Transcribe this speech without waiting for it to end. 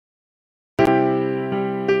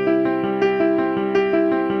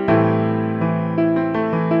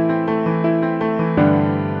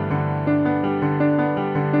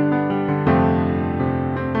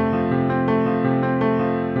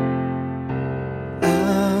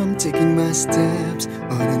taking my steps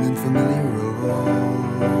on an unfamiliar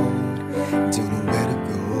road. Don't know where to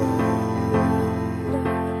go.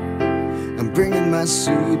 I'm bringing my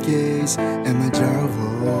suitcase and my jar of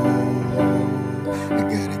hope. I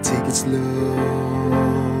gotta take it slow.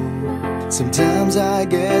 Sometimes I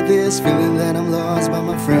get this feeling that I'm lost, but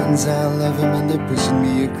my friends, I love them and they're pushing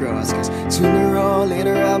me across. Cause sooner or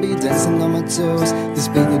later I'll be dancing on my toes. This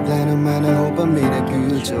big plan of mine, I hope I made a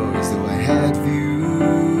good choice. Though I had few,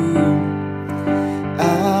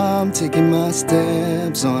 I'm taking my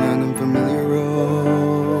steps on an unfamiliar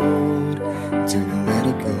road. Don't know where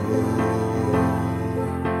to go.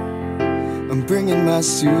 I'm bringing my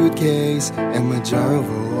suitcase and my jar of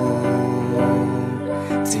hope.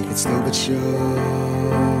 Take it slow but sure.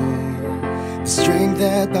 The strength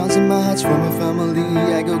that bounds in my heart's from my family.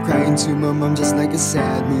 I go crying to my mom just like a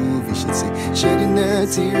sad movie. She'd say, shedding a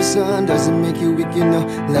tear, son, doesn't make you weak, you know.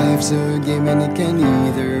 Life's a game and it can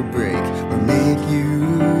either break or make you.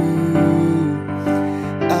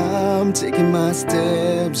 I'm taking my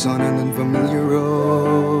steps on an unfamiliar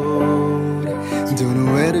road. Don't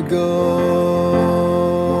know where to go.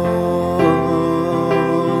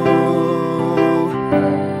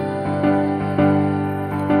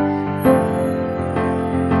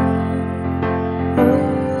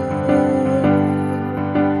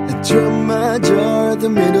 Drop my jar at the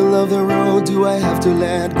middle of the road. Do I have to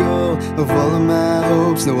let go of all of my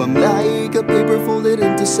hopes? No, I'm like a paper folded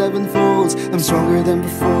into 7 folds. I'm stronger than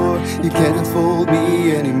before, you cannot fold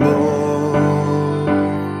me anymore.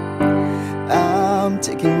 I'm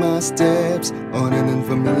taking my steps on an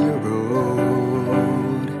unfamiliar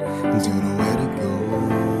road. Don't know where to go.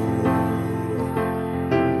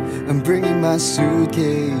 I'm bringing my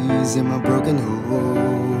suitcase and my broken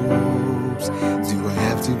hopes. Do I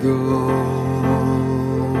have to go?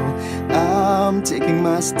 I'm taking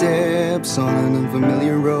my steps on an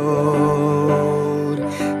unfamiliar road.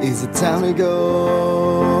 Is it time to go?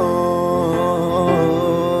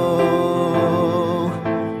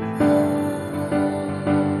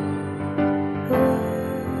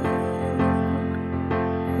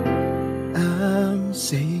 I'm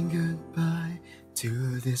saying goodbye to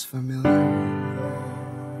this familiar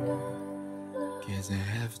road. Guess I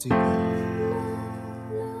have to go.